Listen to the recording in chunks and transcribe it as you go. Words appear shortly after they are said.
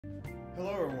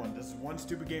Hello everyone, this is One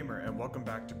Stupid Gamer and welcome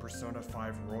back to Persona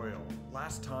 5 Royal.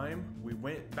 Last time, we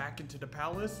went back into the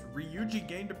palace, Ryuji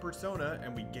gained a persona,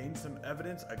 and we gained some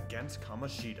evidence against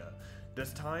Kamoshida.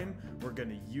 This time, we're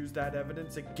gonna use that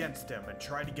evidence against him and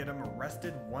try to get him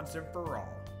arrested once and for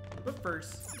all. But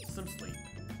first, some sleep.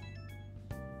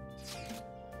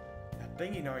 That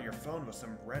thingy on your phone was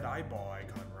some red eyeball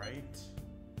icon, right?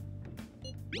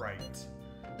 Right.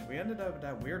 We ended up at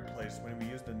that weird place when we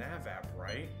used the nav app,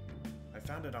 right? I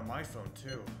found it on my phone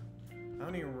too. I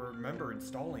don't even remember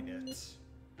installing it.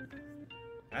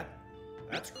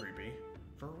 That's creepy.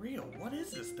 For real, what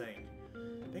is this thing?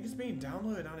 Think it's being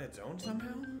downloaded on its own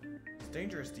somehow? It's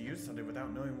dangerous to use something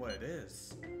without knowing what it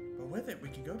is. But with it, we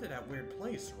can go to that weird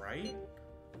place, right?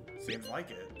 Seems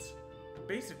like it.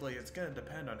 Basically, it's gonna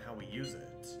depend on how we use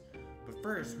it. But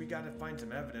first, we gotta find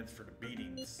some evidence for the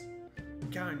beatings.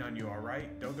 I'm counting on you,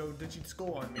 alright? Don't go ditching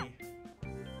school on me.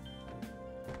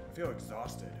 I feel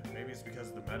exhausted. Maybe it's because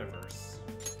of the metaverse.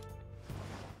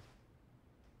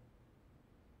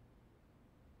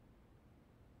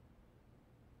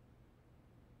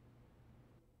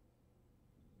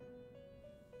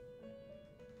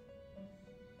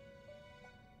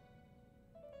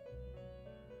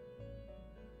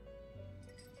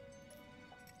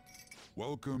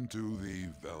 Welcome to the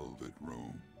Velvet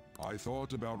Room. I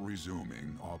thought about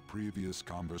resuming our previous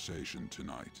conversation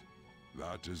tonight.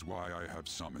 That is why I have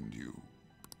summoned you.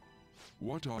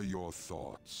 What are your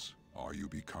thoughts? Are you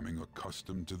becoming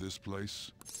accustomed to this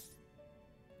place?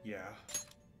 Yeah.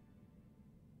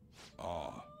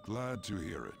 Ah, glad to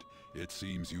hear it. It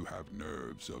seems you have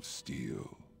nerves of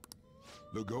steel.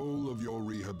 The goal of your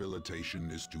rehabilitation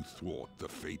is to thwart the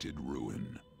fated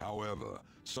ruin. However,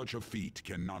 such a feat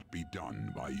cannot be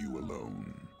done by you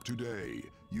alone. Today,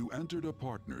 you entered a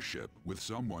partnership with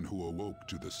someone who awoke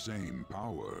to the same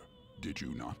power. Did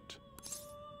you not?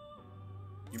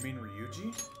 You mean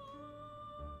Ryuji?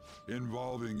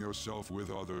 Involving yourself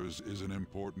with others is an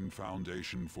important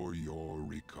foundation for your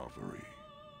recovery.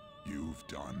 You've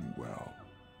done well.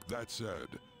 That said,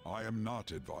 I am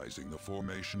not advising the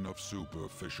formation of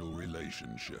superficial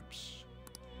relationships.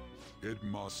 It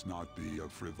must not be a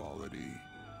frivolity,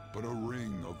 but a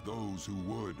ring of those who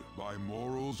would, by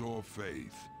morals or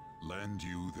faith, lend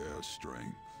you their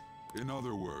strength. In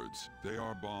other words, they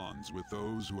are bonds with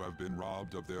those who have been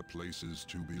robbed of their places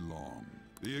to belong.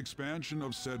 The expansion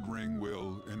of said ring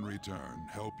will, in return,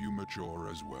 help you mature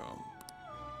as well.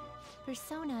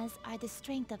 Personas are the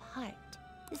strength of heart.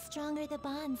 The stronger the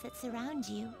bonds that surround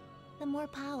you, the more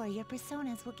power your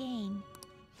personas will gain.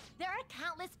 There are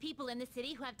countless people in the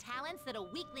city who have talents that a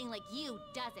weakling like you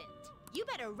doesn't. You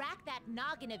better rack that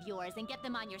noggin of yours and get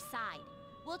them on your side.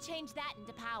 We'll change that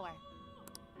into power.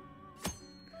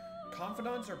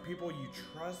 Confidants are people you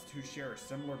trust who share a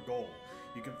similar goal.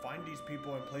 You can find these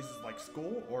people in places like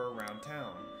school or around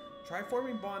town. Try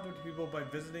forming bonds with people by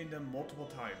visiting them multiple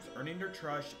times, earning their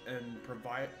trust, and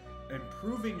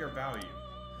proving your value.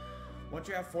 Once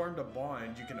you have formed a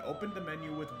bond, you can open the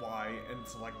menu with Y and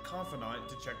select Confidant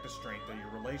to check the strength of your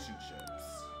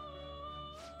relationships.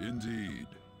 Indeed,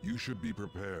 you should be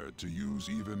prepared to use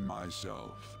even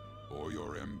myself, or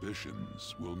your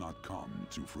ambitions will not come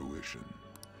to fruition.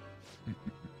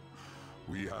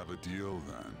 We have a deal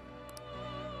then.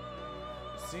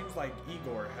 It seems like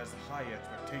Igor has high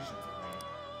expectations of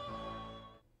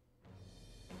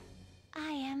me.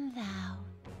 I am thou.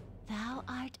 Thou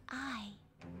art I.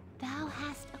 Thou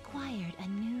hast acquired a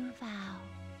new vow.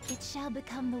 It shall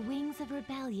become the wings of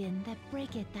rebellion that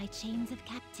breaketh thy chains of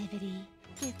captivity.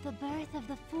 With the birth of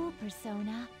the Fool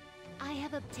persona, I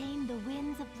have obtained the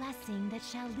winds of blessing that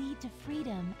shall lead to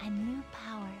freedom and new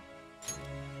power.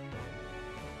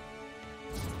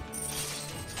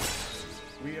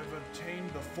 We have obtained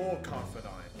the full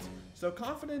Confidant. So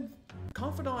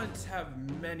Confidants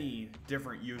have many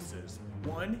different uses.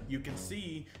 One, you can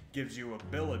see, gives you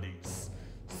abilities.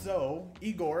 So,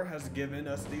 Igor has given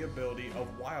us the ability of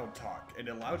Wild Talk. It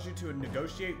allows you to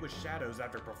negotiate with shadows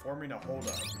after performing a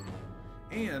holdup.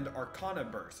 And Arcana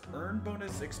Burst. Earn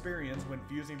bonus experience when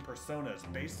fusing personas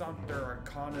based on their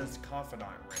Arcana's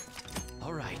Confidant rank.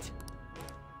 Alright.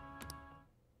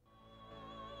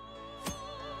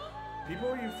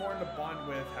 People you form a bond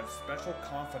with have special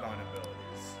Confidant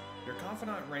abilities. Your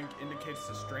Confidant rank indicates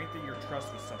the strength of your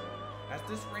trust with someone. As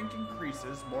this rank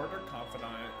increases, more of their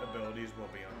Confidant abilities will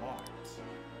be unlocked.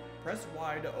 Press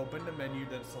Y to open the menu,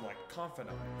 then select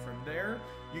Confidant. From there,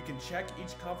 you can check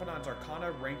each Confidant's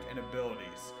Arcana rank and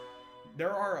abilities.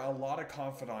 There are a lot of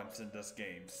Confidants in this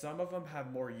game. Some of them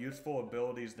have more useful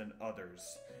abilities than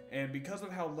others, And because of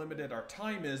how limited our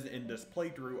time is in this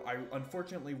playthrough, I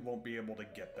unfortunately won't be able to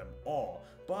get them all.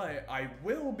 But I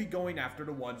will be going after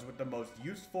the ones with the most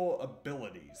useful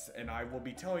abilities, and I will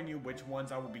be telling you which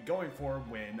ones I will be going for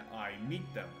when I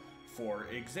meet them. For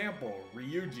example,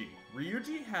 Ryuji.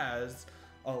 Ryuji has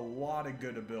a lot of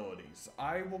good abilities.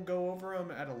 I will go over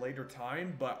them at a later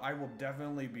time, but I will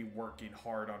definitely be working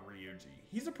hard on Ryuji.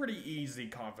 He's a pretty easy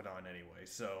confidant anyway,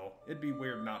 so it'd be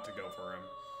weird not to go for him.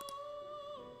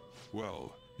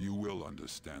 Well, you will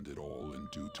understand it all in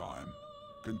due time.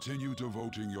 Continue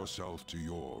devoting yourself to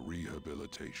your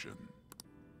rehabilitation.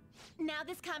 Now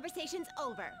this conversation's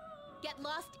over. Get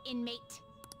lost, inmate.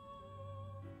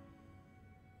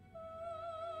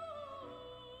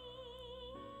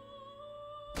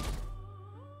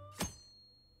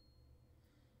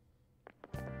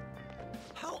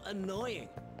 How annoying.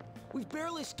 We've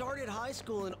barely started high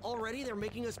school and already they're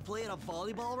making us play at a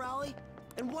volleyball rally?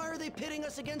 And why are they pitting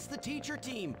us against the teacher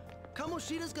team?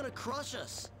 Kamoshida's gonna crush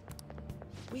us.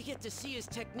 We get to see his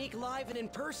technique live and in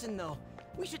person though.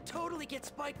 We should totally get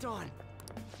spiked on.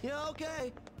 Yeah,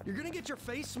 okay. You're gonna get your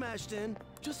face smashed in.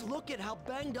 Just look at how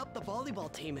banged up the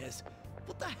volleyball team is.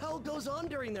 What the hell goes on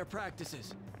during their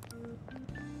practices?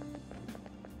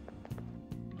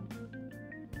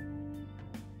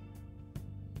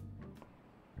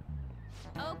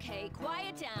 Okay,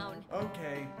 quiet down.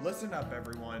 Okay, listen up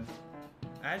everyone.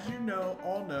 As you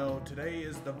all know, today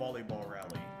is the volleyball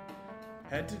rally.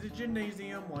 Head to the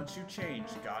gymnasium once you change,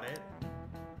 got it?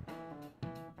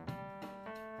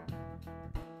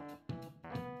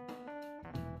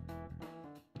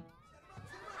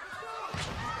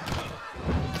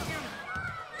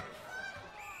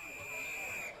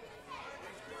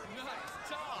 Nice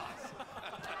toss!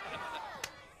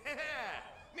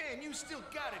 Man, you still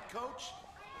got it, coach.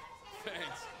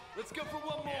 Thanks. Let's go for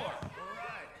one more. All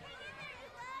right.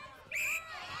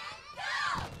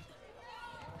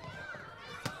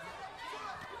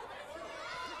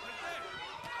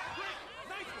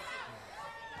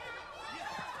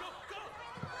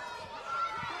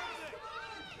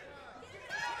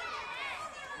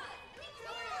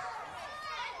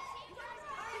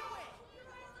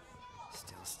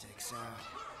 Still sticks out.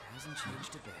 Hasn't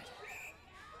changed a bit.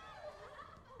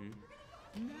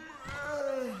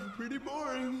 Pretty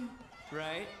boring.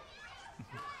 Right?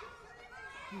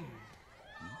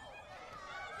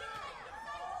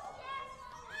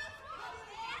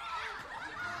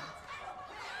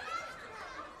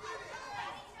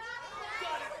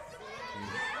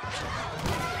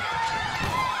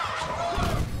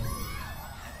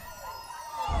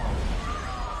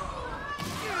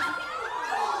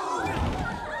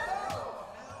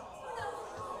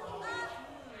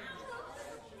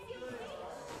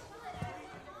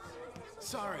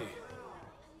 Sorry.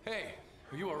 Hey,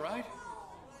 are you all right?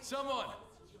 Someone,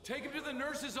 take him to the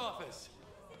nurse's office.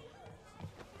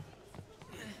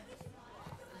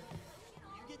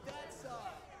 Get that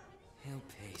side. He'll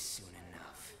pay soon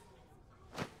enough.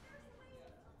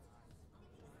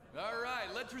 All right,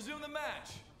 let's resume the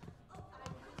match.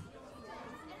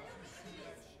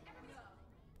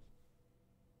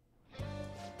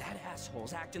 That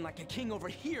asshole's acting like a king over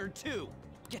here, too.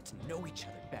 Get to know each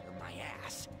other better, my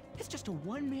ass. It's just a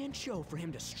one-man show for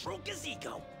him to stroke his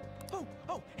ego.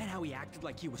 Oh, and how he acted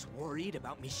like he was worried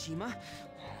about Mishima.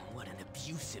 Oh, what an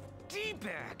abusive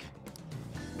D-bag.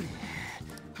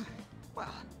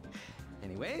 Well,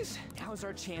 anyways, now's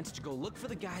our chance to go look for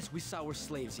the guys we saw were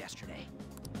slaves yesterday.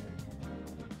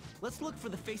 Let's look for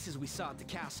the faces we saw at the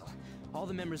castle. All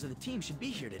the members of the team should be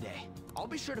here today. I'll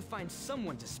be sure to find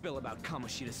someone to spill about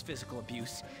Kamoshida's physical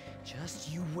abuse.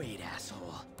 Just you wait,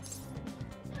 asshole.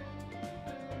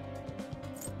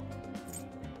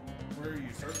 Where are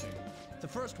you searching? The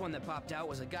first one that popped out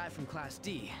was a guy from Class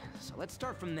D, so let's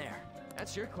start from there.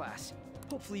 That's your class.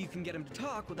 Hopefully you can get him to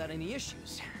talk without any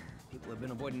issues. People have been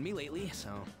avoiding me lately, so...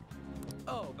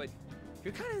 Oh, but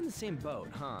you're kind of in the same boat,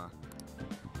 huh?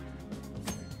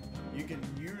 You can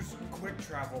use quick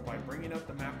travel by bringing up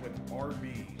the map with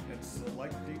RB and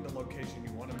selecting the location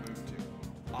you want to move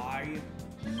to. I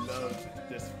love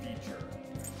this feature.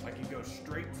 I can go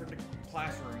straight from the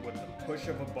classroom with the push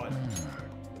of a button.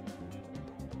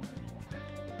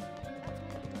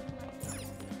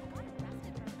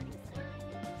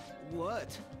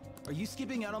 What? Are you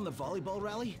skipping out on the volleyball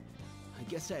rally? I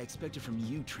guess I expected from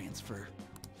you, Transfer.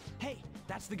 Hey,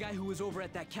 that's the guy who was over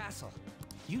at that castle.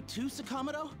 You too,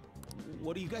 Sakamoto?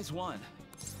 What do you guys want?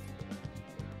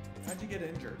 How'd you get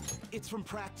injured? It's from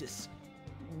practice.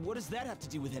 What does that have to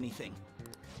do with anything?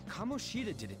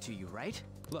 Kamoshida did it to you, right?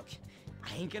 Look,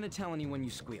 I ain't gonna tell anyone you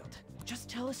squealed. Just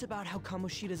tell us about how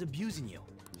Kamoshida's abusing you.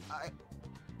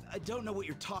 I don't know what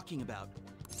you're talking about.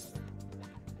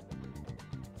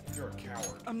 You're a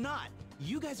coward. I'm not.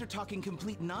 You guys are talking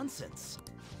complete nonsense.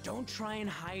 Don't try and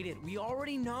hide it. We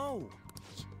already know.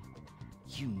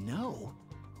 You know?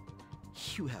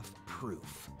 You have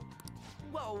proof.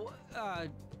 Well,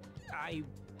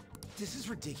 This is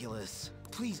ridiculous.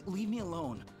 Please, leave me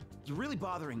alone. You're really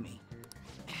bothering me.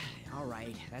 All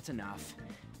right, that's enough.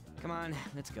 Come on,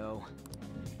 let's go.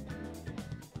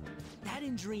 That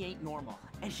injury ain't normal,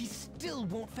 and he still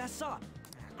won't fess up.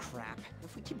 Ah, crap.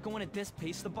 If we keep going at this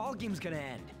pace, the ball game's gonna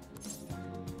end.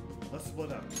 Let's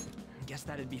split up. Guess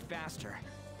that'd be faster.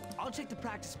 I'll check the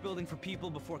practice building for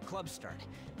people before clubs start.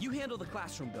 You handle the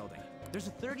classroom building. There's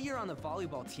a third year on the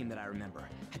volleyball team that I remember.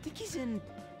 I think he's in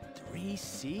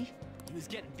 3C? He was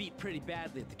getting beat pretty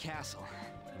badly at the castle.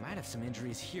 He might have some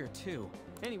injuries here, too.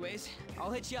 Anyways,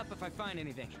 I'll hit you up if I find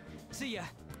anything. See ya.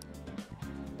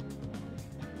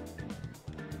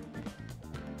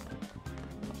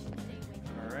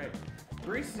 Alright.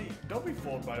 3C, don't be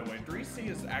fooled by the way, 3C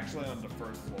is actually on the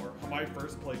first floor. On my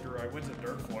first playthrough, I went to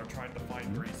third floor trying to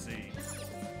find 3C.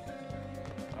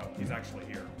 Oh, he's actually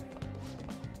here.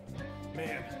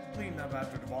 Man, cleaning up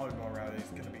after the volleyball rally is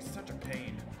gonna be such a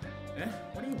pain.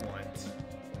 What do you want?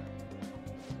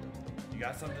 You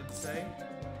got something to say?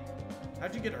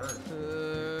 How'd you get hurt?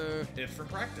 It's for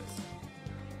practice.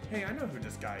 Hey, I know who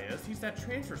this guy is. He's that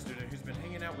transfer student who's been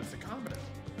hanging out with Takamaki.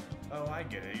 Oh, I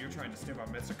get it. You're trying to sniff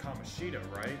out Mr. Kamashita,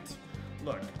 right?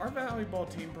 Look, our volleyball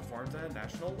team performs at a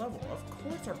national level. Of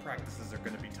course our practices are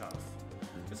going to be tough.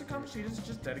 Mr. Kamashita is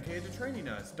just dedicated to training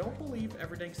us. Don't believe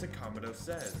everything Sakamoto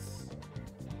says.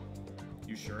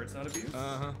 You sure it's not abuse?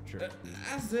 Sure.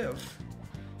 As if.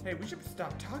 Hey, we should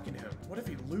stop talking to him. What if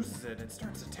he loses it and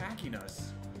starts attacking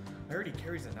us? I heard he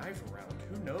carries a knife around.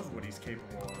 Who knows what he's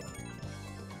capable of?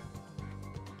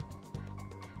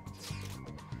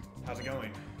 How's it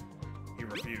going? He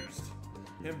refused.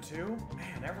 Him too?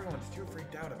 Man, everyone's too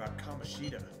freaked out about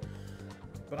Kamashita.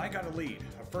 But I got a lead,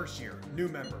 a first year, new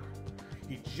member.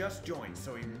 He just joined,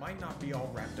 so he might not be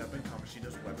all wrapped up in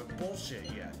Kamashita's web of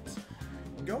bullshit yet.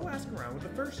 Go ask around with the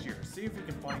first year, see if you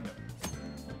can find him.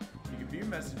 You can view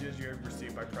messages you have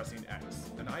received by pressing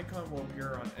X. An icon will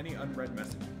appear on any unread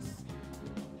messages.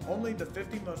 Only the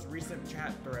 50 most recent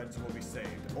chat threads will be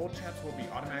saved. Old chats will be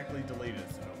automatically deleted,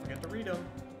 so don't forget to read them.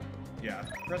 Yeah,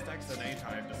 press X at any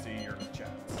time to see your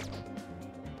chats.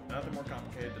 Nothing more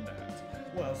complicated than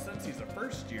that. Well, since he's a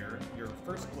first year, your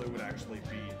first clue would actually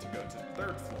be to go to the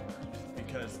third floor,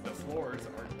 because the floors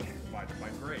are divided by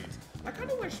grades. I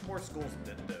kind of wish more schools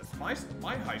did this.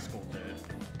 My high school did.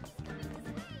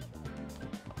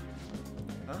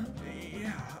 Huh?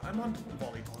 Yeah, I'm on the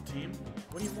volleyball team.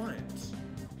 What do you want?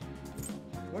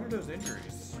 What are those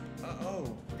injuries?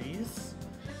 Oh, these?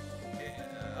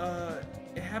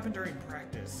 It happened during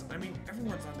practice. I mean,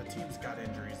 everyone's on the team's got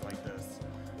injuries like this.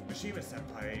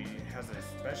 Mishima-senpai has it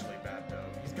especially bad, though.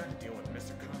 He's got to deal with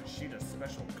Mr. Kamashita's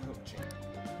special coaching.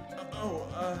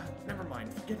 Never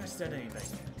mind. Forget I said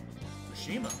anything.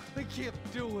 Mishima? I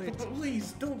can't do it.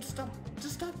 Please, don't stop.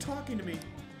 Just stop talking to me.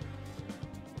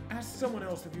 Ask someone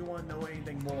else if you want to know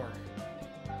anything more.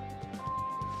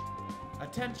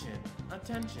 Attention,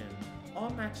 attention. All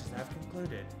matches have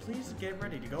concluded. Please get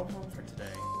ready to go home for today.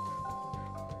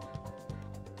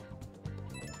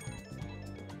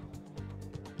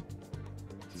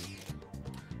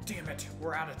 Damn it,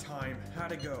 we're out of time.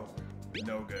 How'd it go?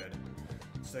 No good.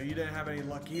 So you didn't have any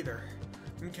luck either.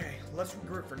 Okay, let's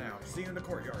regroup for now. See you in the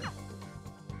courtyard.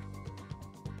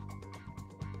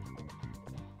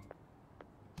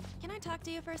 Can I talk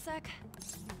to you for a sec?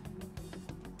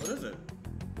 What is it?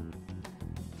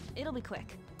 It'll be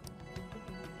quick.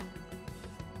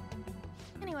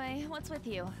 Anyway, what's with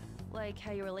you? Like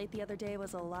how you were late the other day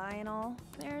was a lie and all?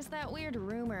 There's that weird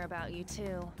rumor about you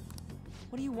too.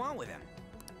 What do you want with him?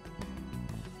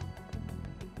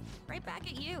 Right back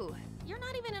at you. You're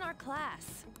not even in our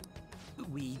class.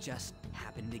 We just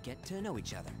happen to get to know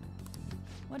each other.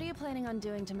 What are you planning on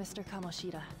doing to Mr.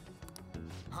 Kamoshida?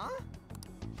 Huh?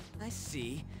 I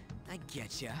see. I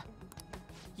getcha.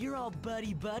 You're all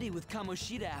buddy-buddy with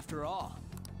Kamoshida after all.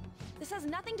 This has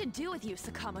nothing to do with you,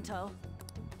 Sakamoto.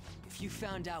 If you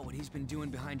found out what he's been doing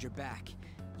behind your back,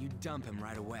 you'd dump him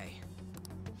right away.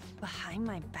 Behind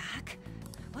my back?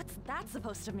 What's that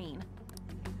supposed to mean?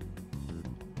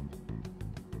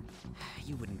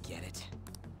 You wouldn't get it.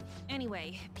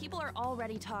 Anyway, people are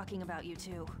already talking about you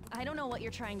two. I don't know what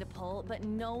you're trying to pull, but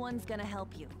no one's gonna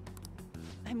help you.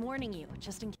 I'm warning you,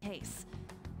 just in case.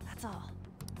 That's all.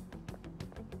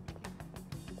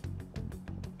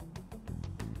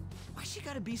 Why she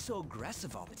gotta be so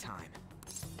aggressive all the time?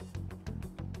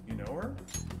 You know her?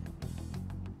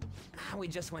 We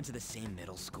just went to the same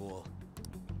middle school.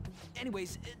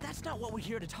 Anyways, that's not what we're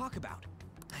here to talk about.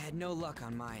 I had no luck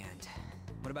on my end.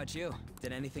 What about you?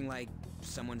 Did anything like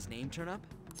someone's name turn up?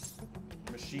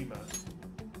 Mishima.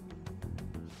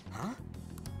 Huh?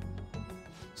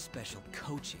 Special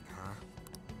coaching, huh?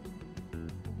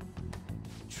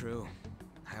 True.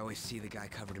 I always see the guy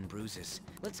covered in bruises.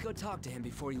 Let's go talk to him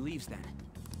before he leaves then.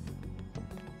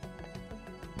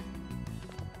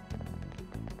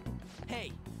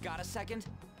 Hey, got a second?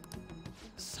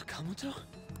 Sakamoto?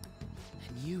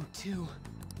 And you, too.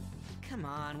 Come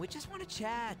on, we just want to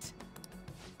chat.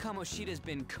 Kamoshida's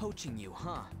been coaching you,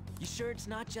 huh? You sure it's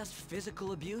not just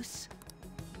physical abuse?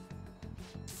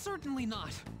 Certainly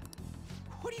not.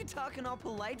 What are you talking all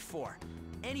polite for?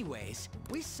 Anyways,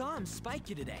 we saw him spike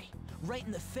you today. Right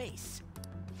in the face.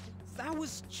 That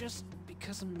was just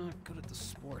because I'm not good at the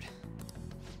sport.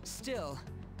 Still,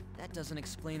 that doesn't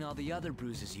explain all the other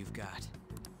bruises you've got.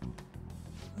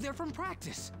 They're from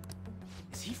practice.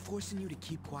 Is he forcing you to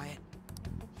keep quiet?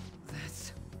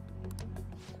 That's...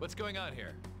 What's going on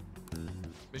here?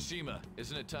 Mishima,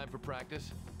 isn't it time for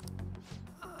practice?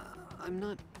 I'm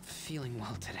not feeling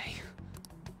well today.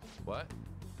 What?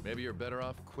 Maybe you're better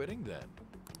off quitting then.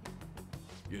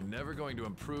 You're never going to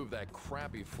improve that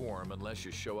crappy form unless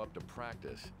you show up to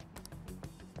practice.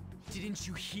 Didn't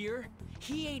you hear?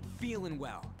 He ain't feeling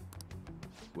well.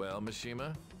 Well,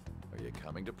 Mishima, are you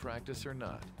coming to practice or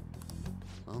not?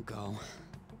 I'll go.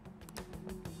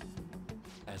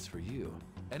 As for you,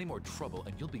 any more trouble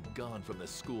and you'll be gone from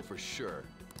this school for sure.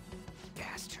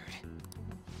 Bastard.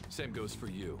 Same goes for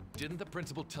you. Didn't the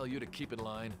principal tell you to keep in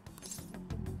line?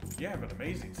 You have an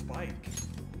amazing spike.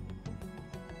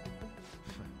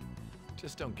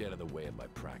 Just don't get in the way of my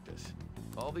practice.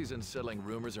 All these unsettling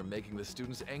rumors are making the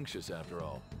students anxious after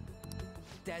all.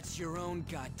 That's your own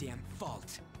goddamn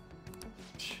fault.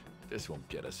 This won't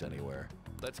get us anywhere.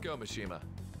 Let's go, Mishima.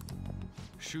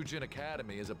 Shujin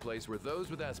Academy is a place where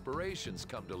those with aspirations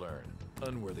come to learn.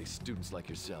 Unworthy students like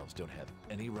yourselves don't have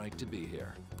any right to be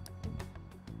here.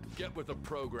 Get with the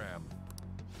program.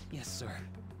 Yes, sir.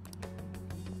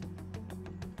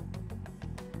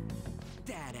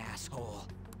 That asshole.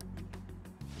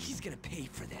 He's gonna pay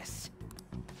for this.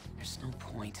 There's no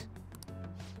point.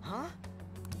 Huh?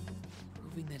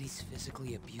 Proving that he's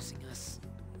physically abusing us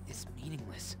is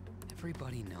meaningless.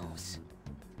 Everybody knows.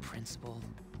 The principal,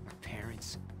 our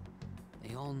parents,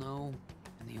 they all know,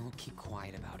 and they all keep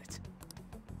quiet about it.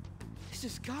 This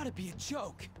has gotta be a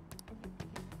joke.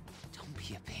 Don't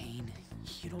be a pain.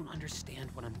 You don't understand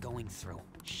what I'm going through.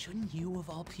 Shouldn't you, of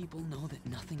all people, know that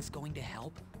nothing's going to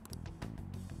help?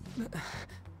 Damn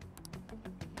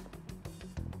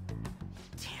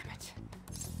it.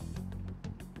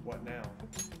 What now?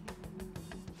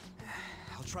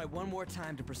 I'll try one more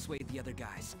time to persuade the other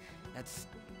guys. That's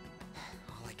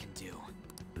all I can do.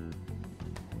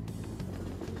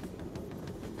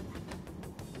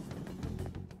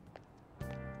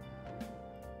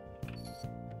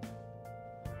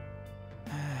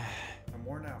 I'm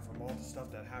worn out from all the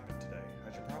stuff that happened today.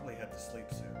 I should probably head to sleep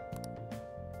soon.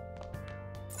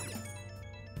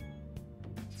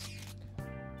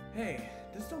 Hey,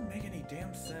 this don't make any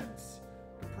damn sense.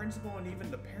 The principal and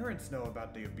even the parents know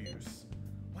about the abuse.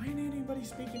 Why ain't anybody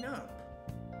speaking up?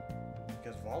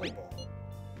 Because volleyball.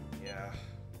 Yeah,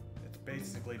 it's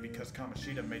basically because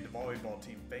Kamoshida made the volleyball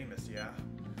team famous, yeah?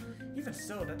 Even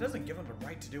so, that doesn't give him the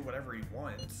right to do whatever he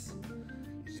wants.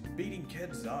 He's beating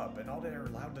kids up, and all they're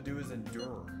allowed to do is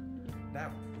endure.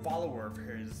 That follower of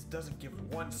his doesn't give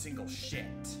one single shit.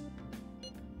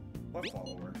 What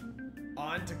follower?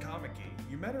 On Takamaki.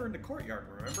 You met her in the courtyard,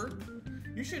 remember?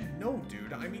 You should know,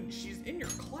 dude. I mean, she's in your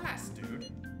class, dude.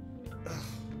 Ugh,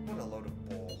 what a load of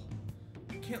bull.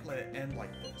 You can't let it end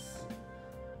like this.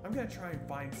 I'm gonna try and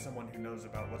find someone who knows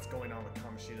about what's going on with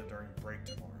Kamoshida during break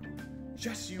tomorrow.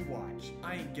 Just you watch.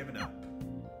 I ain't giving up.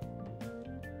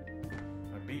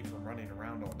 I'm beat from running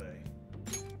around all day.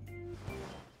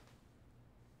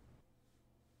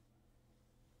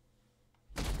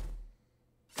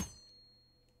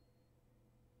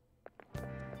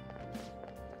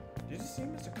 Did you see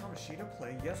Mr. Kamoshida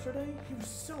play yesterday? He was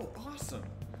so awesome.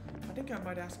 I think I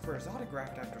might ask for his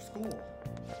autograph after school.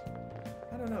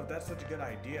 I don't know if that's such a good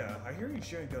idea. I hear you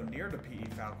shouldn't go near the PE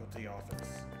faculty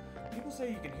office. People say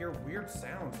you can hear weird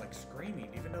sounds like screaming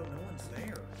even though no one's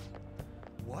there.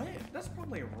 What? That's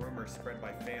probably a rumor spread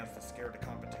by fans to scare the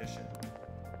competition.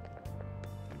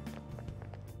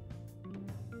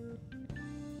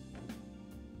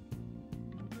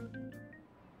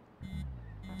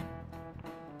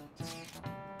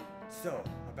 So,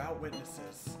 about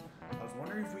witnesses. I was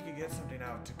wondering if we could get something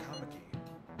out of Takamaki.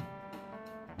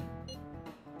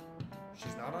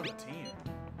 on the team.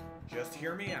 Just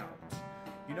hear me out.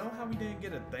 You know how we didn't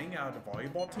get a thing out of the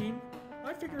volleyball team?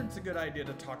 I figured it's a good idea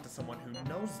to talk to someone who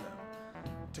knows them.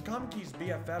 Takamaki's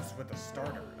BFFs with a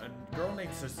starter, a girl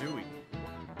named Suzui.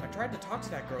 I tried to talk to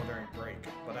that girl during break,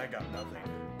 but I got nothing.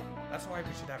 That's why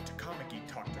we should have Takamaki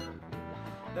talk to her.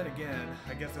 Then again,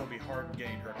 I guess it'll be hard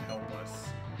getting her to help us.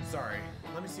 Sorry,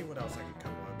 let me see what else I can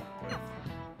come up with.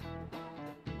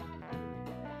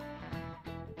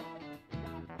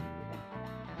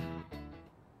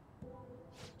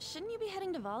 Shouldn't you be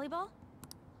heading to volleyball?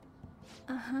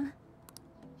 Uh-huh.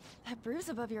 That bruise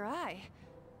above your eye.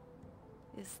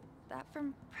 Is that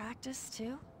from practice,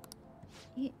 too?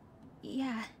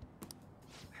 Yeah.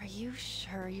 Are you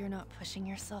sure you're not pushing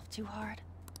yourself too hard?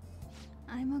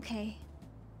 I'm okay.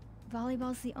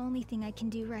 Volleyball's the only thing I can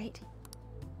do right.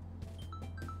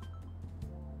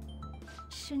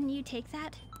 Shouldn't you take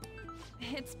that?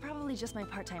 It's probably just my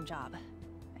part-time job,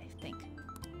 I think.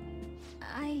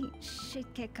 I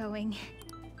should get going.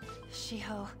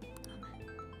 Shiho,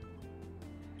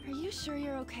 are you sure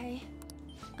you're okay?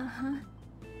 Uh-huh.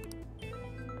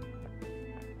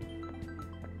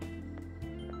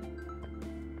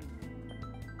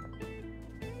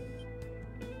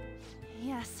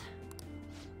 Yes.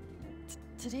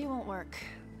 Today won't work.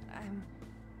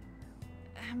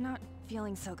 I'm not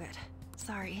feeling so good.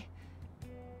 Sorry.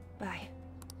 Bye.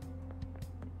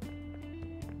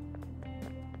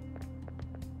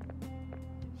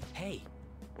 Hey,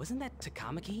 wasn't that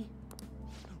Takamaki?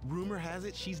 Rumor has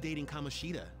it she's dating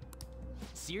Kamoshida.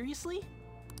 Seriously?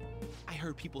 I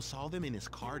heard people saw them in his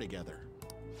car together.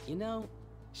 You know,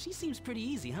 she seems pretty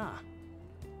easy, huh?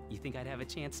 You think I'd have a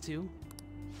chance too?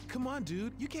 Come on,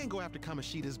 dude. You can't go after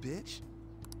Kamoshida's bitch.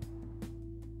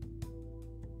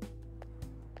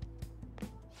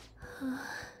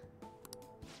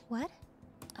 What?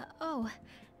 Oh,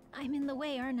 I'm in the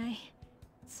way, aren't I?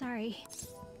 Sorry.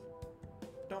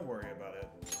 Don't worry about it.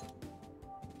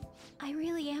 I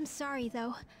really am sorry,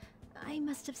 though. I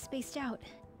must have spaced out.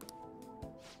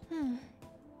 You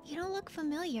don't look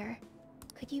familiar.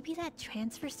 Could you be that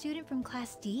transfer student from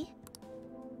Class D?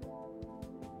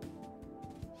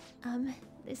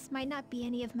 This might not be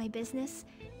any of my business,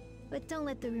 but don't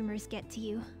let the rumors get to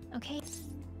you, okay?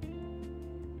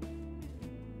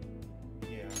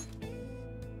 Yeah.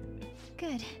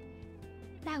 Good.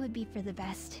 That would be for the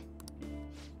best.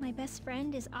 My best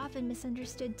friend is often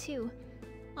misunderstood too,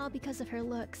 all because of her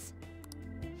looks.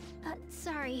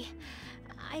 Sorry.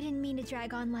 I didn't mean to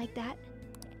drag on like that.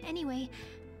 Anyway,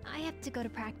 I have to go to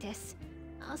practice.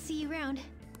 I'll see you around.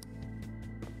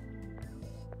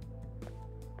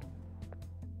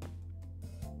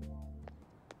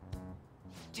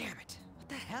 Damn it! What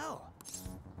the hell?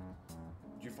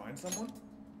 Did you find someone?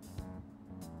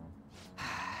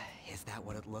 Is that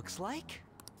what it looks like?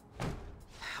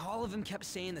 All of them kept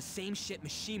saying the same shit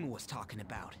Mishima was talking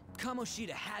about.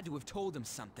 Kamoshida had to have told him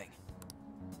something.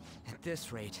 At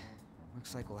this rate,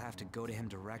 looks like we'll have to go to him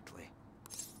directly.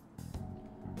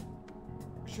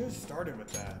 We should have started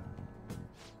with that.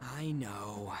 I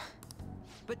know.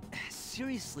 But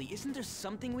seriously, isn't there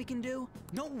something we can do?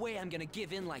 No way I'm gonna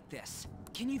give in like this.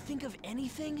 Can you think of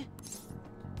anything?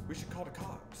 We should call the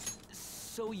cops.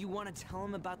 So you want to tell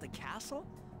them about the castle?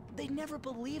 They'd never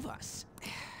believe us.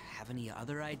 Have any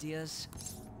other ideas?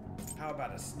 How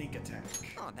about a sneak attack?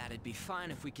 Oh, that'd be fine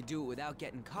if we could do it without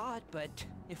getting caught, but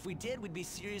if we did, we'd be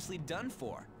seriously done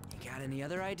for. You got any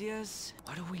other ideas?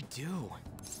 What do we do?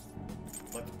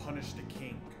 Let's punish the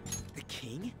king. The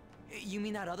king? You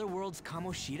mean that other world's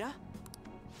Kamoshida?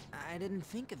 I didn't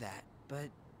think of that, but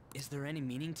is there any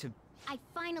meaning to... I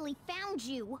finally found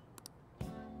you!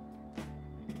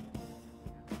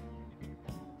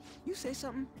 You say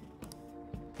something?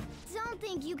 Don't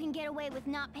think you can get away with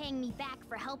not paying me back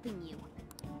for helping you.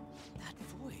 That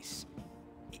voice...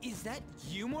 Is that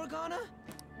you, Morgana?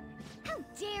 How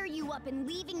dare you up and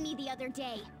leaving me the other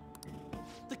day?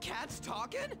 The cat's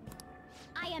talking?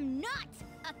 I am not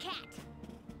a cat!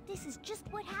 This is just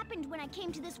what happened when I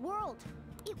came to this world.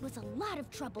 It was a lot of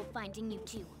trouble finding you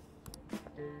two.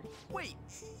 Wait,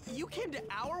 you came to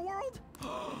our world?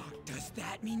 Does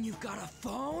that mean you've got a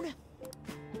phone?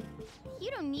 You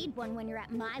don't need one when you're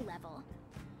at my level.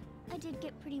 I did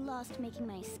get pretty lost making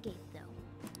my escape,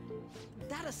 though.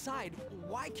 That aside,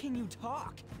 why can you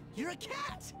talk? You're a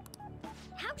cat!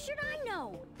 How should I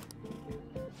know?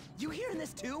 You hearing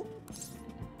this too?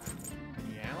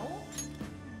 Meow?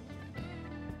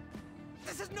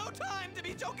 This is no time to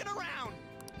be joking around!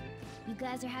 You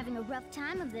guys are having a rough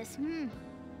time of this,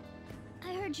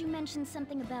 I heard you mention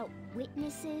something about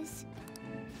witnesses.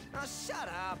 Oh, shut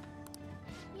up!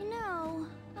 You know,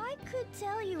 I could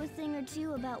tell you a thing or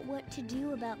two about what to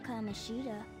do about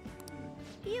Kamoshida.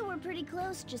 You were pretty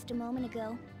close just a moment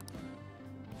ago.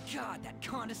 God, that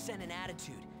condescending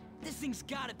attitude. This thing's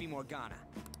gotta be Morgana.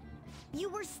 You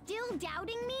were still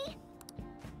doubting me?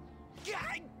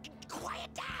 God, quiet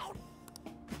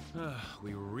down!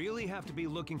 We really have to be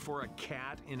looking for a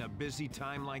cat in a busy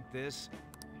time like this?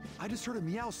 I just heard a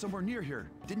meow somewhere near here.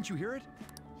 Didn't you hear it?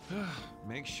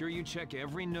 Make sure you check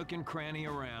every nook and cranny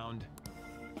around.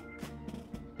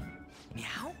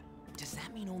 Meow? Does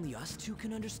that mean only us two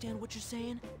can understand what you're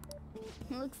saying?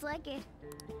 Looks like it.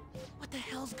 What the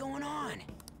hell's going on?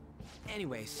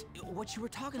 Anyways, what you were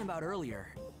talking about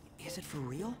earlier, is it for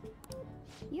real?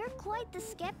 You're quite the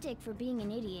skeptic for being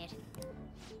an idiot.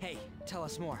 Hey, tell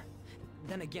us more.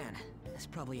 Then again, this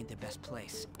probably ain't the best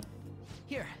place.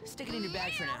 Here, stick it in your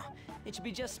bag for now. It should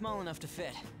be just small enough to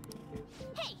fit.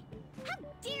 Hey! How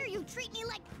dare you treat me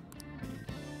like...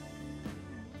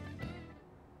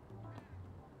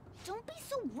 Don't be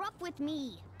so rough with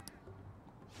me!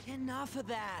 Enough of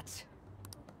that!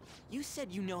 You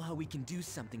said you know how we can do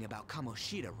something about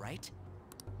Kamoshida, right?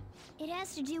 It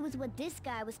has to do with what this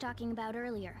guy was talking about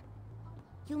earlier.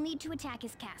 You'll need to attack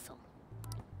his castle.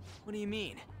 What do you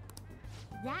mean?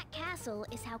 That castle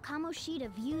is how Kamoshida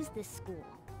views this school.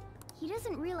 He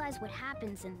doesn't realize what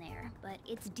happens in there, but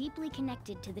it's deeply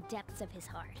connected to the depths of his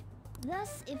heart.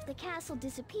 Thus, if the castle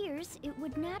disappears, it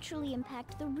would naturally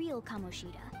impact the real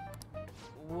Kamoshida.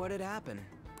 What'd happen?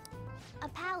 A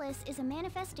palace is a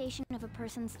manifestation of a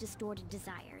person's distorted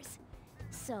desires.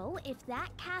 So, if that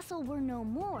castle were no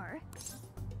more...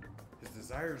 His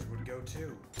desires would go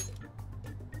too.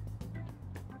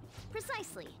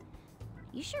 Precisely.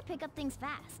 You sure pick up things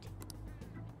fast.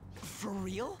 For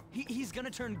real? He's gonna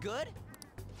turn good?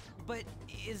 But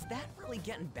is that really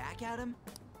getting back at him?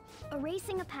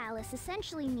 Erasing a palace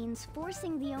essentially means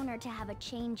forcing the owner to have a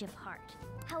change of heart.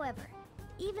 However,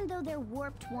 even though their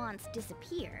warped wants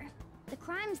disappear, the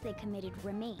crimes they committed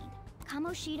remain.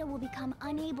 Kamoshida will become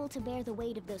unable to bear the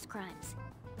weight of those crimes,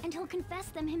 and he'll confess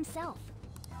them himself.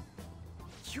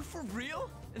 You for real?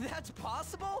 That's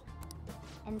possible?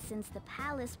 And since the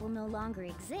palace will no longer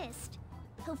exist,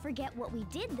 he'll forget what we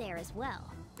did there as well.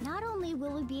 Not only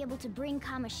will we be able to bring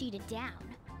Kamoshida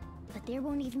down, but there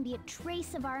won't even be a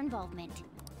trace of our involvement.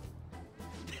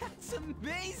 That's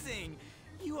amazing!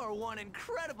 You are one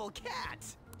incredible cat!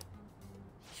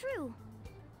 True.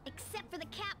 Except for the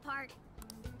cat part.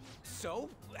 So,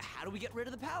 how do we get rid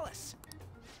of the palace?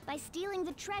 By stealing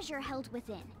the treasure held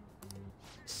within.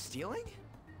 Stealing?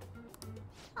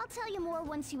 I'll tell you more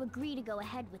once you agree to go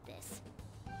ahead with this.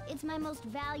 It's my most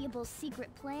valuable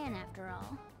secret plan, after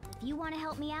all. If you want to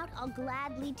help me out, I'll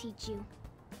gladly teach you.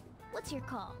 What's your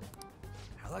call?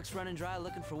 Our luck's running dry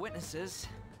looking for witnesses.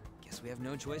 Guess we have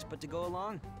no choice but to go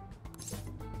along.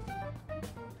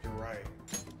 You're right.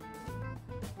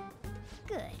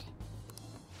 Good.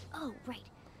 Oh, right.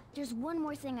 There's one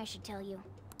more thing I should tell you.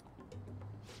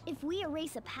 If we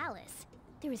erase a palace,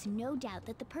 there is no doubt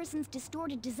that the person's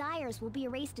distorted desires will be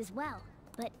erased as well.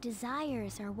 But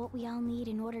desires are what we all need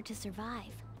in order to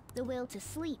survive. The will to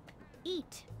sleep,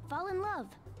 eat, fall in love.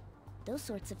 Those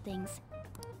sorts of things.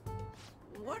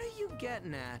 What are you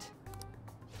getting at?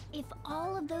 If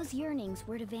all of those yearnings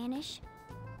were to vanish,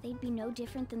 they'd be no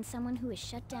different than someone who is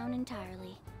shut down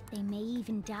entirely. They may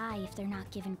even die if they're not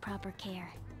given proper care.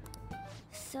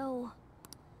 So...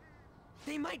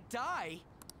 They might die?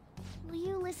 Will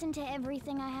you listen to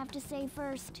everything I have to say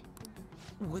first?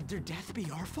 Would their death be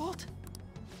our fault?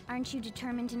 Aren't you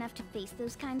determined enough to face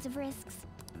those kinds of risks?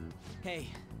 Hey,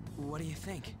 what do you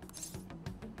think?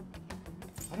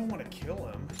 I don't want to kill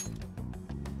him.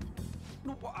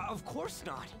 No, of course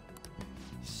not.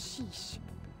 Sheesh.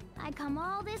 I come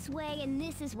all this way and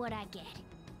this is what I get.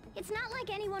 It's not like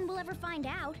anyone will ever find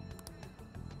out.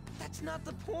 That's not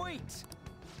the point.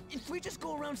 If we just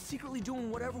go around secretly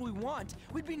doing whatever we want,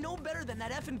 we'd be no better than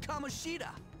that effing Kamoshida.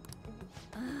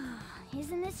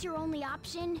 Isn't this your only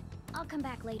option? I'll come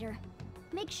back later.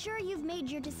 Make sure you've made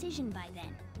your decision by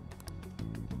then.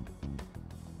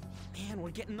 Man,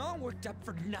 we're getting all worked up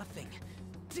for nothing.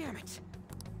 Damn it.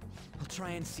 I'll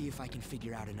try and see if I can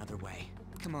figure out another way.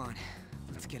 Come on,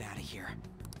 let's get out of here.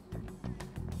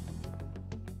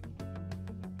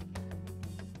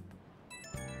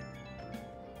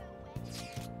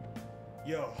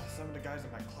 Yo, some of the guys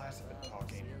in my class have been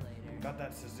talking about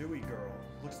that Suzui girl.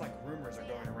 Looks like rumors are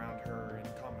going around her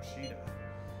and Kamoshida.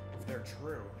 If they're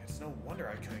true, it's no wonder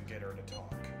I couldn't get her to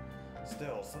talk.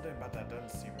 Still, something about that doesn't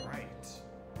seem right.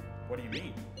 What do you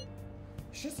mean?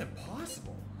 It's just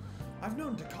impossible. I've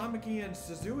known Takamaki and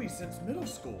Suzui since middle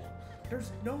school.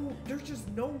 There's just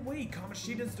no way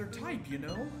Kamoshida's their type, you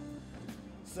know?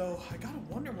 So, I gotta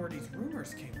wonder where these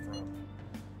rumors came from.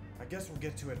 I guess we'll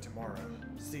get to it tomorrow.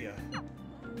 See ya.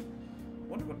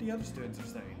 Wonder what the other students are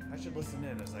saying. I should listen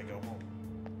in as I go home.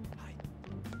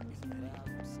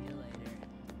 See you later.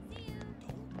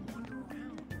 Don't wander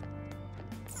around.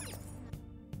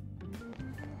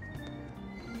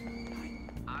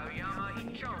 Aoyama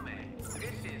Ichome.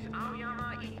 This is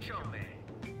Aoyama Ichome.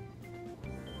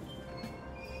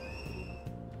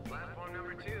 Platform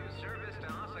number 2, service to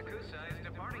Asakusa is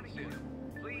departing soon.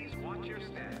 Please watch your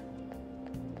step.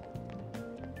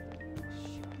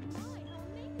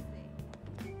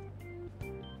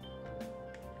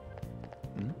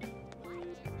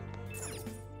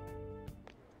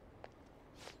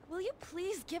 Will you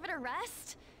please give it a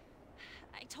rest?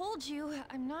 I told you,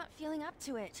 I'm not feeling up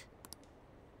to it.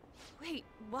 Wait,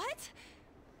 what?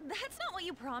 That's not what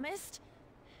you promised.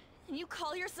 And you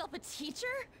call yourself a teacher?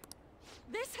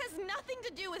 This has nothing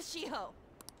to do with Shiho.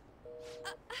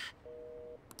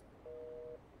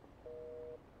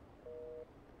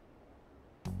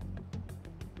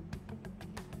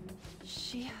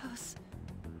 Shiho's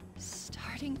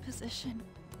starting position.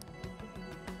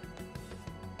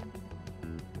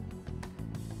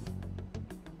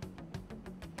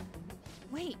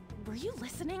 Wait, were you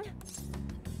listening?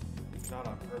 Not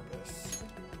on purpose.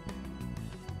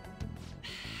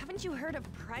 Haven't you heard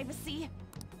of privacy?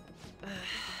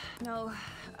 No,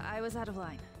 I was out of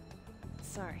line.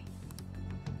 Sorry.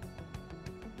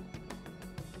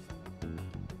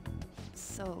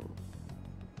 So,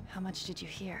 how much did you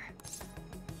hear?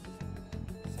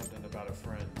 Something about a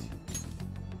friend.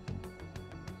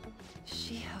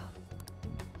 Shiho.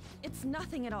 It's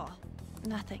nothing at all.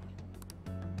 Nothing.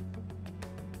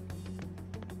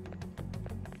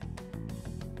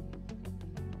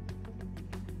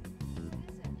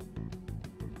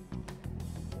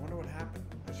 I wonder what happened.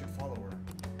 I should follow her.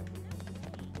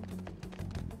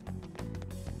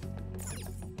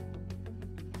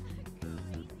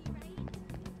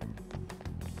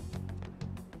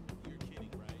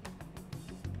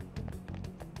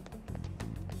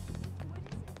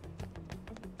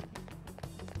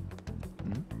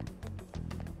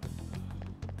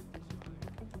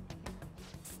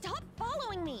 Stop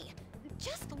following me!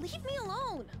 Just leave me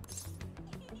alone!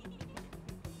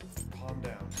 Calm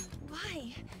down.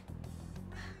 Why?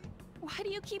 Why do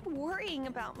you keep worrying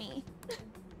about me?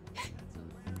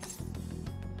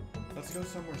 Let's go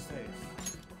somewhere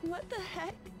safe. What the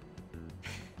heck?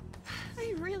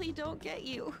 I really don't get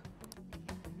you.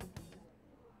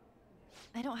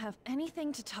 I don't have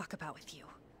anything to talk about with you.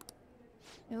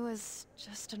 It was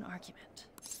just an argument.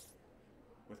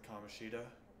 With Kamoshida?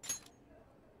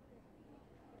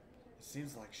 It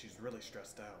seems like she's really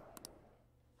stressed out.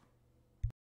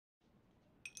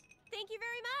 Thank you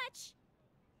very much!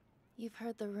 You've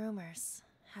heard the rumors,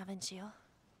 haven't you?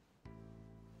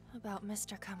 About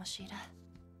Mr. Kamoshida.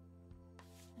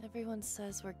 Everyone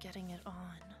says we're getting it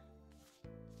on.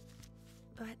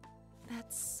 But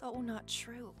that's so not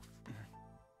true.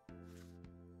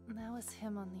 That was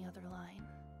him on the other line.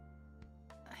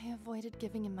 I avoided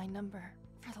giving him my number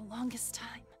for the longest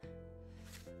time.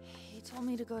 He told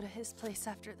me to go to his place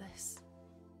after this.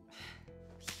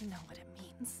 You know what it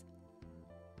means.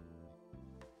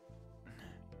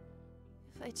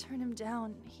 If I turn him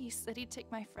down, he said he'd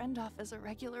take my friend off as a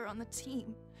regular on the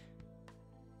team.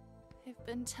 I've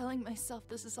been telling myself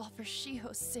this is all for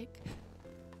Shiho's sake.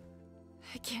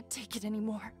 I can't take it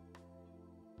anymore.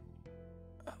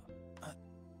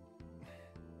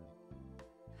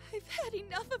 I've had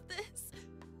enough of this.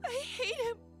 I hate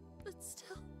him. But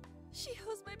still,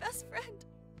 Shiho's my best friend.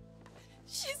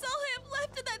 She's all I have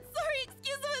left in that sorry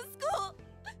excuse of a school.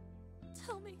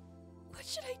 Tell me, what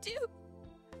should I do?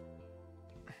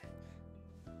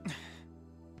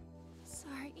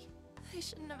 Sorry, I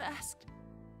shouldn't have asked.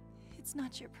 It's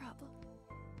not your problem.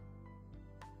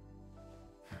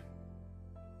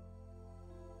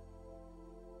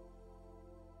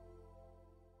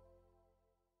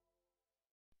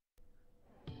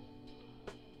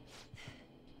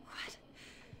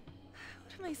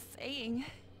 What am I saying?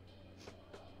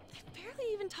 I've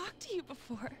barely even talked to you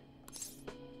before.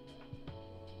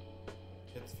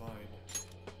 It's fine.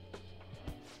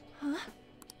 Huh?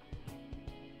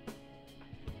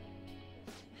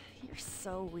 You're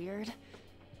so weird.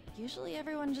 Usually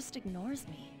everyone just ignores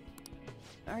me.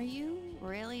 Are you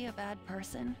really a bad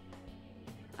person?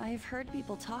 I've heard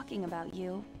people talking about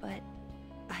you, but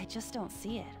I just don't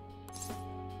see it.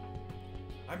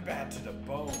 I'm bad to the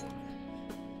bone.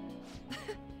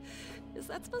 Is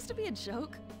that supposed to be a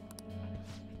joke?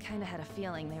 I kinda had a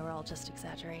feeling they were all just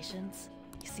exaggerations.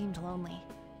 You seemed lonely.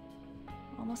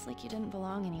 Almost like you didn't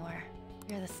belong anywhere.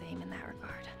 You're the same in that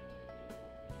regard.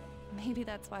 Maybe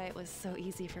that's why it was so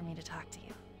easy for me to talk to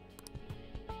you.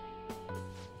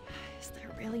 Is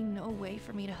there really no way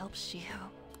for me to help Shio?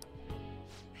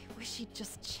 I wish he'd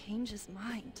just change his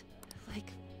mind.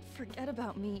 Like, forget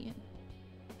about me and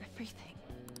everything.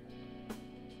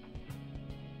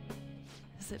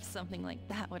 As if something like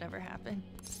that would ever happen.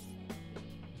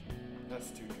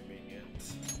 That's too convenient.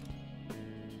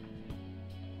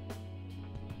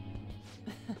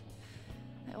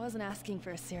 I wasn't asking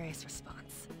for a serious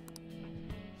response.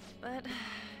 But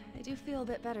I do feel a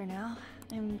bit better now.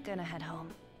 I'm gonna head home.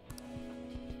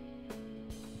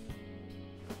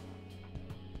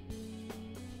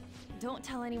 Don't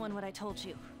tell anyone what I told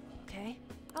you, okay?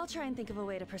 I'll try and think of a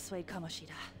way to persuade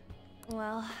Kamoshida.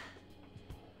 Well,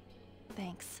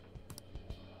 thanks.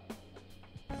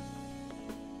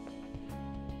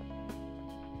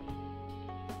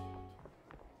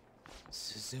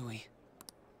 Suzui,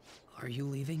 are you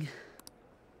leaving?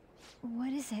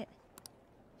 What is it?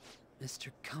 Mr.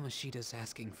 Kamoshida's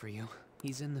asking for you.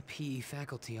 He's in the PE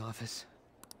faculty office.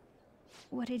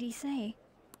 What did he say?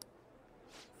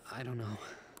 I don't know.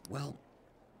 Well,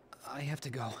 I have to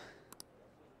go.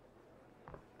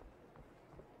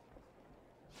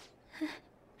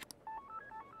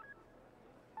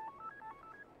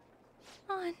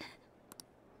 On.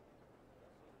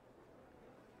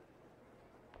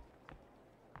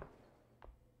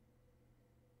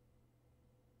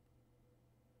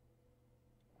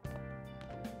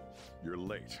 You're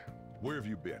late. Where have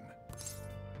you been?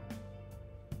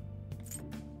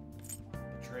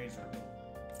 The trains are...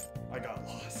 I got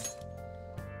lost.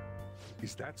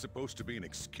 Is that supposed to be an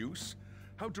excuse?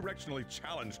 How directionally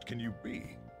challenged can you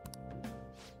be?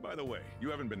 By the way, you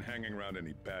haven't been hanging around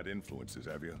any bad influences,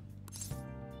 have you?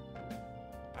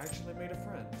 I actually made a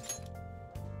friend.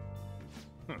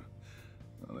 Huh.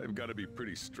 Well, they've got to be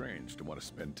pretty strange to want to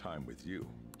spend time with you.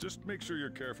 Just make sure you're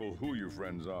careful who your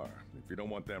friends are, if you don't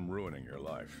want them ruining your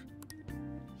life.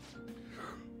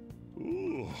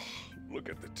 Ooh, look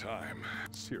at the time.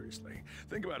 Seriously,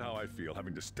 think about how I feel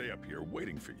having to stay up here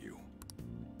waiting for you.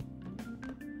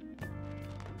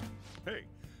 Hey,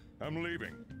 I'm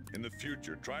leaving. In the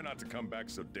future, try not to come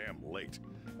back so damn late.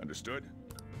 Understood?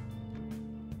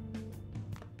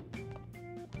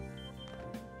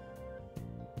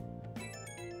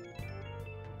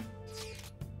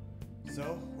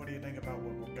 So, what do you think about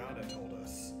what Morgana told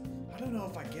us? I don't know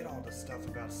if I get all the stuff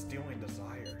about stealing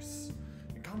desires.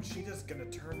 And Kamoshida's gonna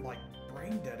turn, like,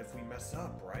 brain dead if we mess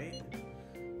up, right?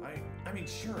 I mean,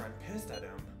 sure, I'm pissed at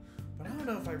him, but I don't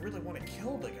know if I really want to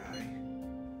kill the guy.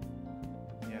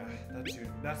 Yeah,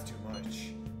 that's too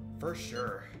much. For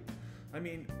sure. I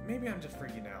mean, maybe I'm just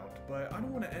freaking out, but I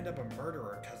don't want to end up a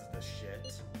murderer because of this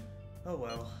shit. Oh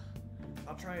well.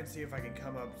 I'll try and see if I can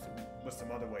come up with some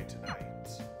other way tonight.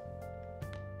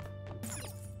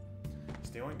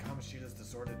 Stealing Kamoshida's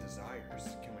disordered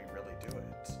desires. Can we really do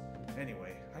it?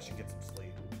 Anyway, I should get some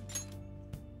sleep.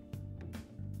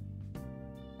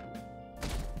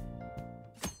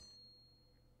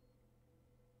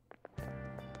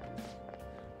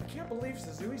 I can't believe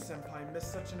Suzui-senpai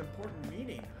missed such an important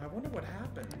meeting. I wonder what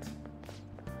happened.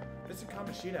 Mr.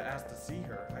 Kamoshida asked to see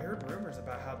her. I heard rumors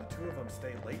about how the two of them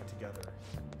stay late together.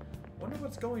 Wonder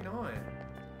what's going on.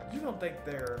 You don't think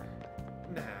they're...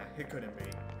 Nah, it couldn't be.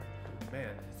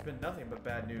 Man, it's been nothing but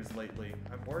bad news lately.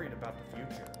 I'm worried about the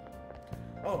future.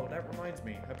 Oh, that reminds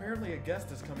me. Apparently a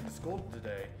guest is coming to school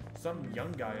today. Some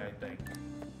young guy, I think.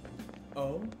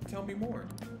 Oh, tell me more.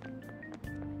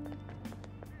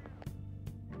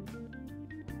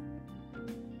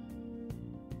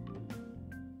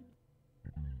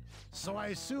 So I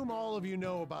assume all of you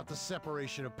know about the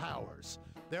separation of powers.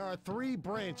 There are 3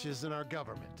 branches in our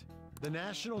government. The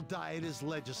National Diet is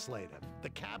legislative, the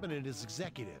Cabinet is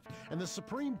executive, and the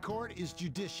Supreme Court is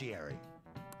judiciary.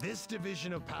 This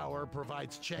division of power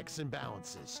provides checks and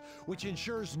balances, which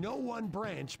ensures no one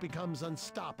branch becomes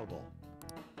unstoppable.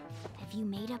 Have you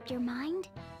made up your mind?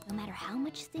 No matter how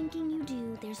much thinking you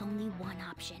do, there's only one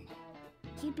option.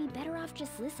 You'd be better off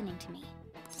just listening to me.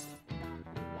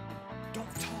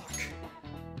 Don't talk!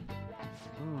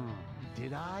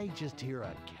 Did I just hear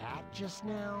a cat just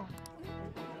now?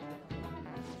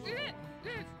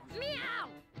 Meow!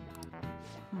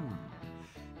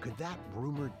 Could that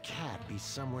rumored cat be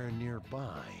somewhere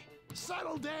nearby?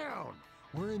 Settle down!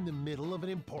 We're in the middle of an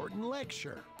important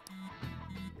lecture.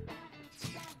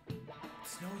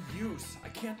 It's no use. I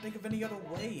can't think of any other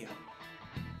way.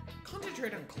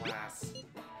 Concentrate on class.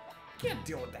 Can't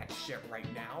deal with that shit right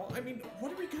now. I mean,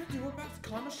 what are we gonna do about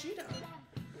Kamoshida?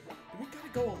 Do we gotta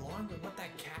go along with what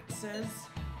that cat says?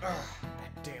 Ugh,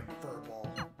 that damn furball.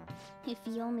 If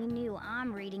you only knew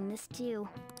I'm reading this too.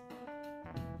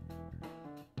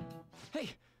 Hey,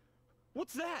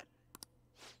 what's that?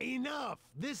 Enough!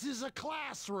 This is a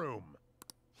classroom!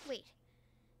 Wait,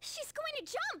 she's going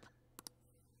to jump!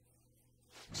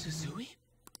 Suzui?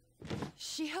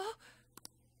 Shiho?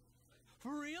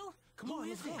 For real? Come Who on,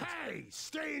 is let's it? go. Hey,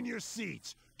 stay in your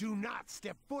seats. Do not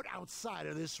step foot outside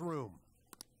of this room.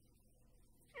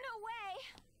 No way!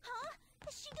 Huh?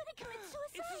 Is she gonna commit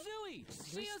suicide? It's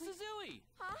Suzui! Shia Suzui!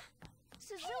 Huh?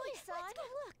 Suzui-san? Let's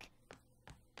go